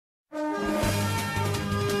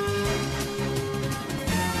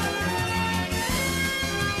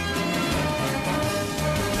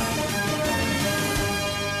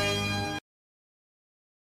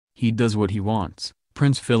He does what he wants.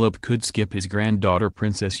 Prince Philip could skip his granddaughter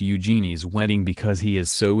Princess Eugenie's wedding because he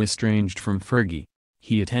is so estranged from Fergie.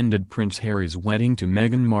 He attended Prince Harry's wedding to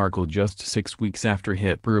Meghan Markle just 6 weeks after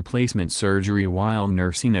hip replacement surgery while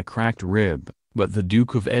nursing a cracked rib, but the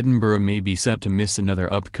Duke of Edinburgh may be set to miss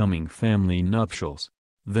another upcoming family nuptials.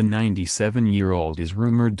 The 97-year-old is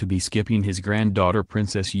rumored to be skipping his granddaughter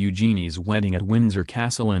Princess Eugenie's wedding at Windsor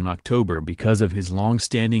Castle in October because of his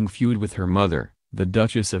long-standing feud with her mother, the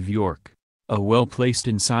Duchess of York. A well-placed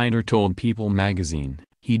insider told People magazine,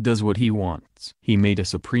 "He does what he wants. He made a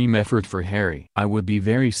supreme effort for Harry. I would be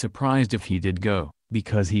very surprised if he did go,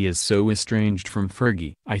 because he is so estranged from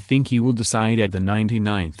Fergie. I think he will decide at the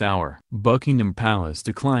 99th hour." Buckingham Palace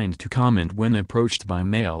declined to comment when approached by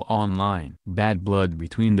Mail Online. Bad blood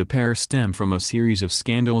between the pair stem from a series of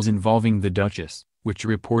scandals involving the Duchess, which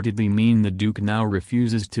reportedly mean the Duke now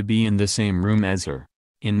refuses to be in the same room as her.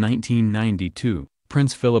 In 1992,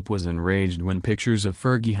 Prince Philip was enraged when pictures of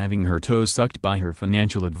Fergie having her toes sucked by her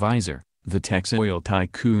financial advisor, the Texas oil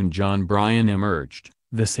tycoon John Bryan, emerged.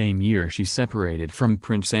 The same year she separated from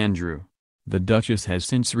Prince Andrew. The Duchess has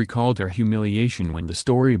since recalled her humiliation when the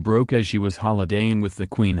story broke as she was holidaying with the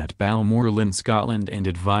Queen at Balmoral, Scotland, and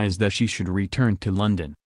advised that she should return to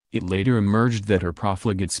London. It later emerged that her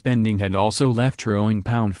profligate spending had also left her owing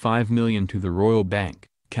 £5 million to the royal bank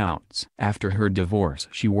accounts. After her divorce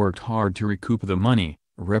she worked hard to recoup the money,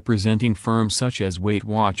 representing firms such as Weight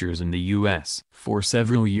Watchers in the US. For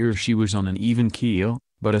several years she was on an even keel,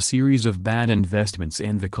 but a series of bad investments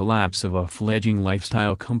and the collapse of a fledgling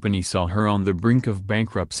lifestyle company saw her on the brink of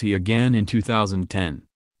bankruptcy again in 2010.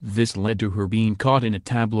 This led to her being caught in a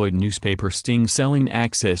tabloid newspaper sting selling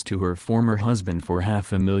access to her former husband for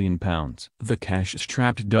 £500,000. The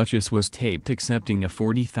cash-strapped Duchess was taped accepting a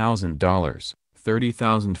 $40,000,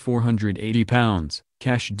 £30,480,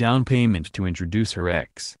 cash down payment to introduce her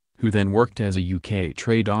ex, who then worked as a UK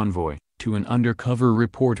trade envoy, to an undercover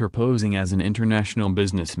reporter posing as an international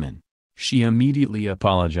businessman. She immediately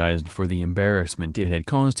apologized for the embarrassment it had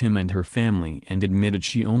caused him and her family and admitted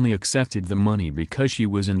she only accepted the money because she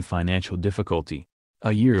was in financial difficulty.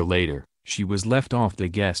 A year later, she was left off the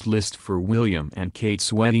guest list for William and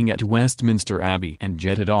Kate's wedding at Westminster Abbey and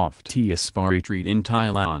jetted off to a spa retreat in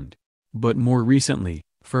Thailand. But more recently,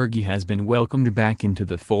 Fergie has been welcomed back into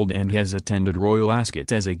the fold and has attended royal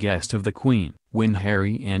Ascot as a guest of the Queen. When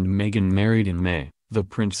Harry and Meghan married in May, the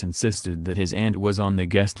prince insisted that his aunt was on the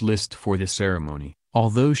guest list for the ceremony,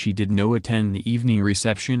 although she did not attend the evening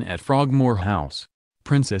reception at Frogmore House.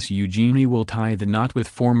 Princess Eugenie will tie the knot with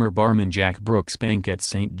former barman Jack Brooksbank at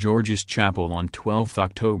St. George's Chapel on 12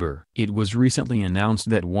 October. It was recently announced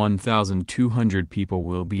that 1,200 people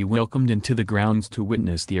will be welcomed into the grounds to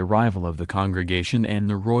witness the arrival of the congregation and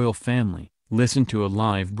the royal family, listen to a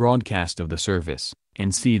live broadcast of the service,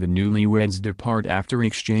 and see the newlyweds depart after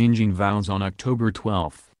exchanging vows on October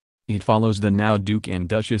 12. It follows the now Duke and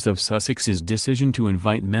Duchess of Sussex's decision to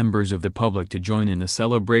invite members of the public to join in the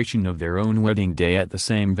celebration of their own wedding day at the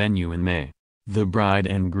same venue in May. The bride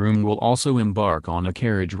and groom will also embark on a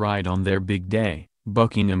carriage ride on their big day,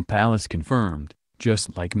 Buckingham Palace confirmed,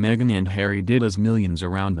 just like Meghan and Harry did as millions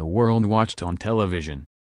around the world watched on television.